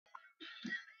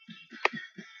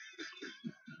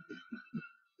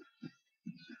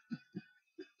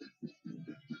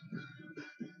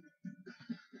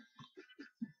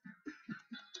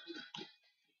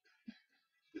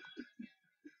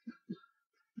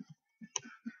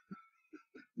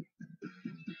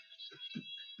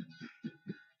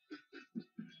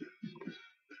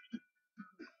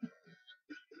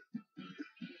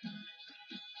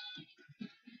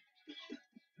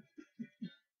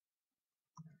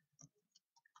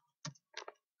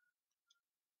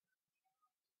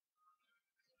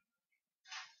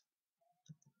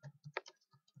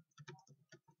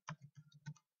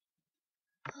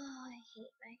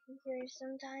here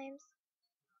sometimes.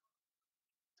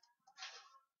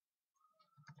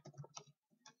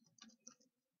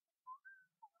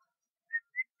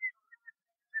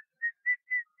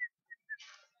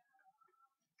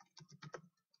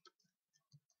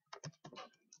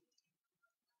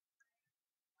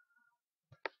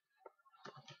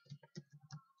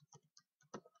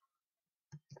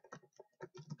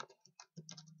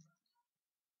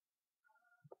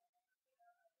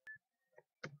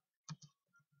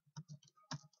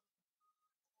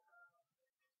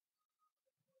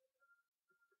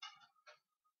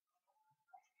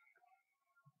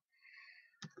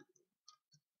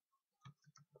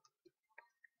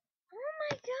 Oh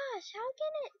my gosh, how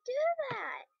can it do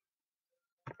that?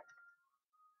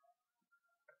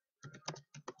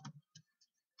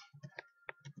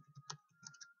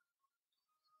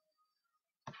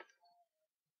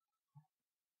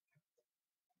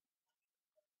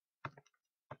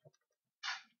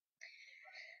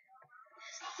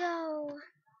 So,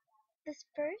 this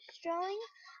first drawing,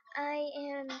 I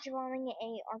am drawing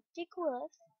a Arctic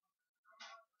wolf,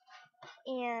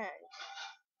 and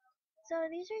so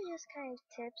these are just kind of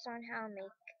tips on how to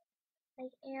make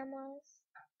like animals.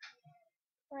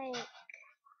 Like,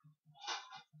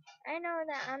 I know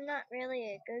that I'm not really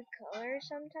a good color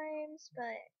sometimes,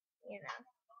 but you know,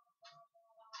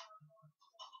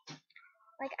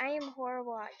 like I am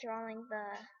horrible at drawing the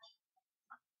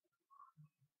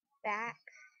back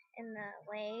and the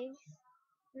legs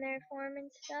and their form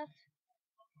and stuff.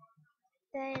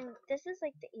 Then this is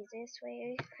like the easiest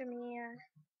way for me to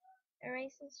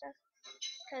erase and stuff.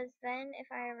 Because then if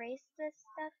I erase this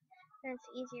stuff, then it's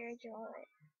easier to draw it.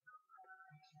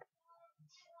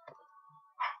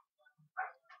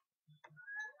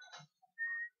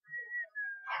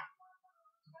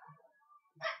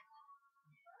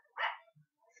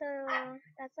 So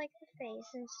that's like the face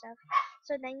and stuff.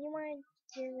 So then you want to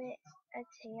give it a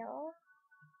tail,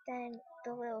 then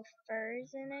the little furs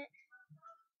in it.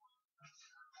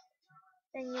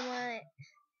 Then you want,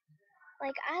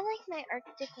 like I like my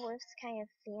Arctic wolves kind of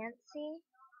fancy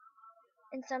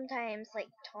and sometimes like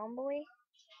tomboy.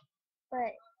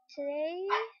 But today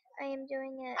I am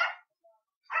doing it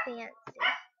fancy.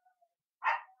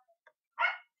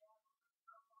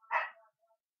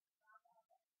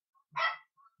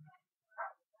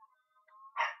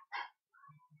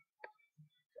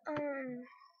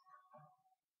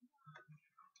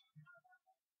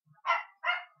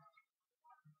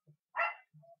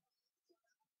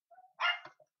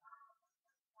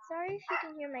 Sorry if you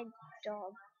can hear my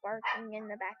dog barking in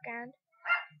the background.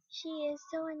 She is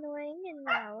so annoying and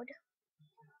loud.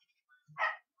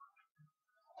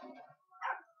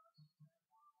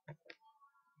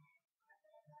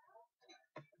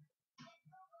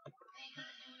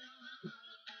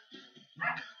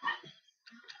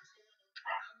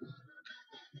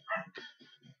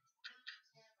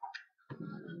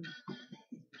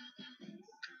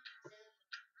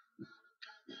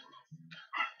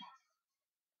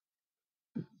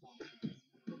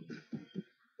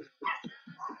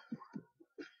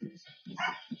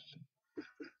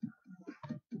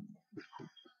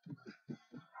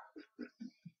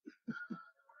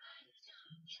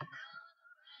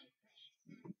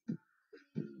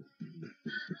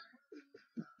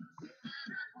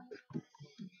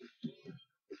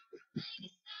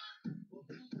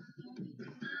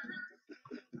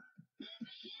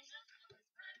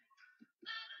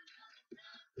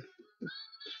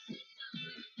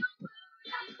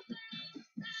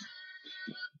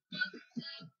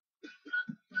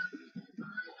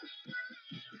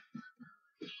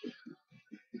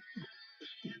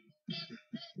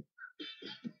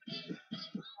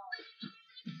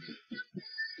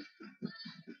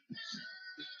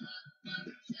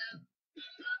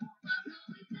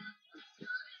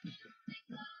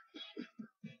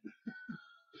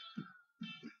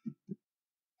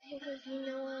 Because you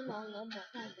know I'm all about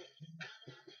that.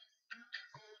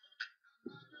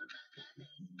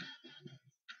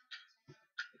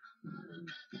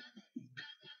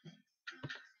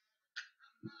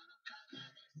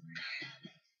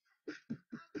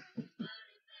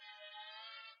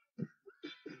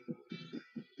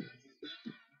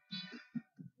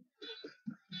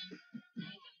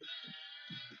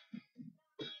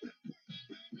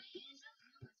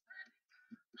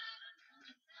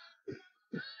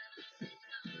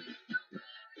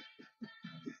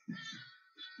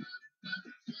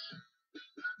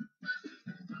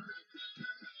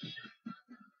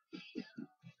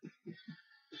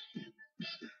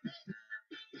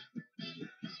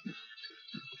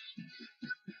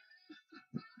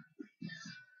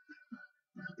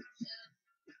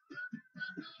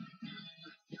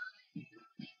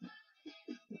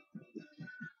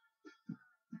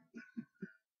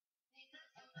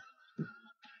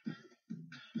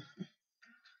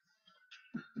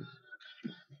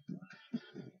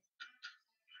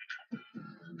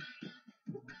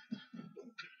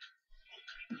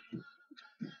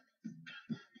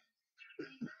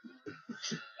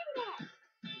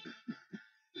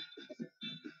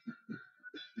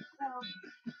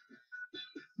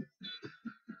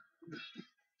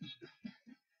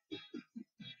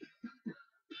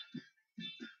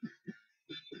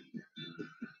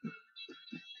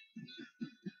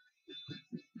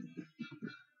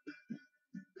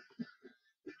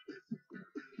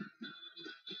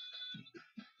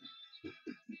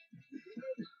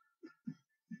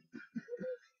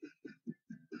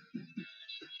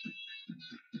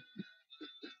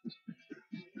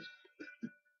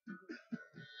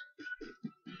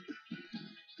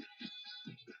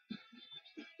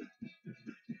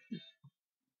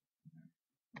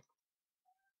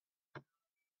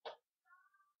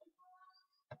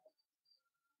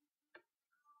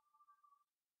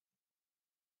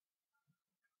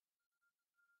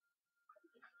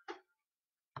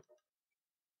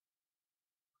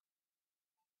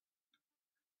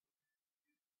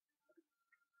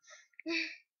 Oh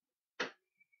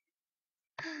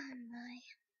my.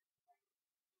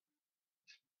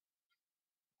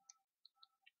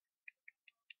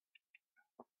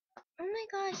 Oh my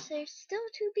gosh, there's still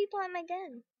 2 people at my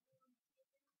den.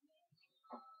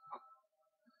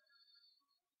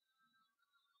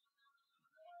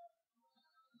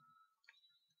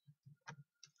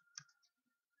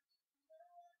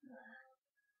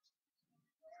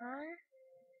 Huh?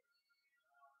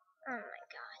 Oh my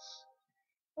gosh.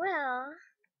 Well,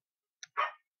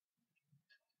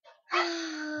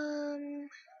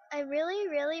 I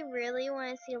really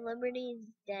want to see Liberty's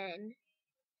den.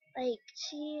 Like,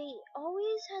 she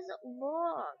always has it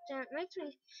locked, and it makes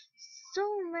me so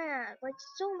mad. Like,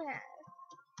 so mad.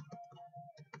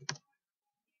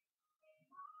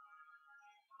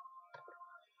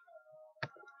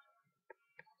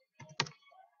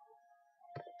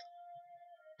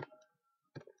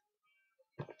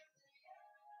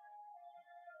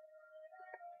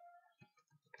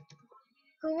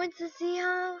 Who wants to see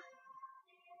how?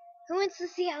 Who wants to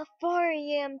see how far I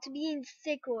am to being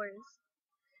Sycores?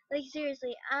 Like,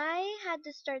 seriously, I had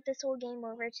to start this whole game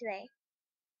over today.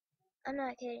 I'm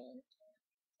not kidding.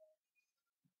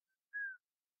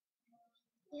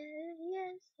 Yes,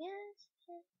 yes, yes,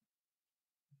 yes.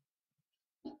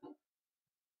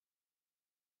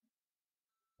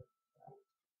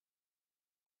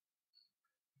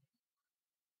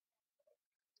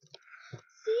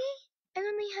 See? I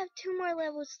only have 2 more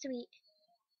levels to beat.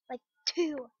 Like,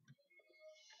 2.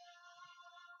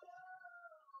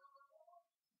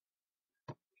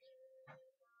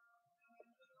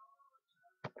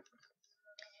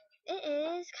 It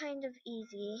is kind of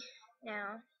easy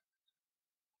now.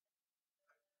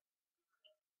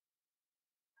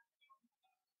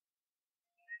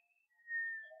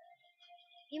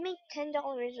 You make $10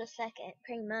 a second,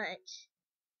 pretty much.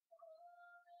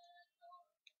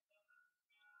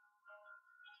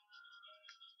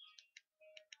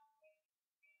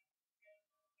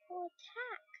 Well,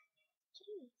 attack.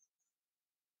 Jeez.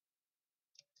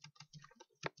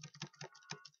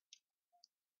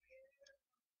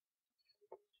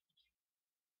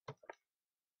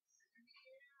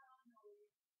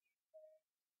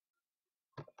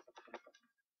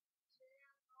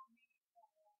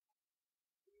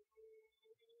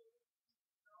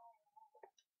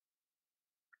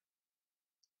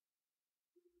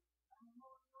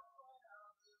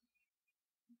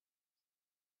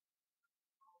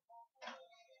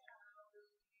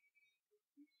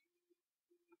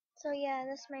 So yeah,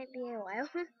 this might be a while.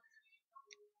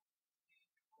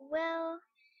 Well,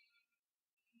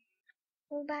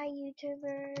 bye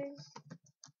YouTubers.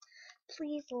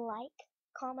 Please like,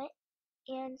 comment,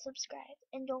 and subscribe.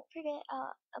 And don't forget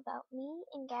about me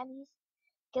and Gabby's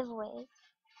giveaways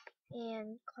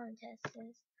and contests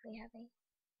we having.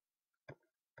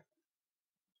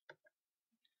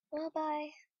 Well, bye.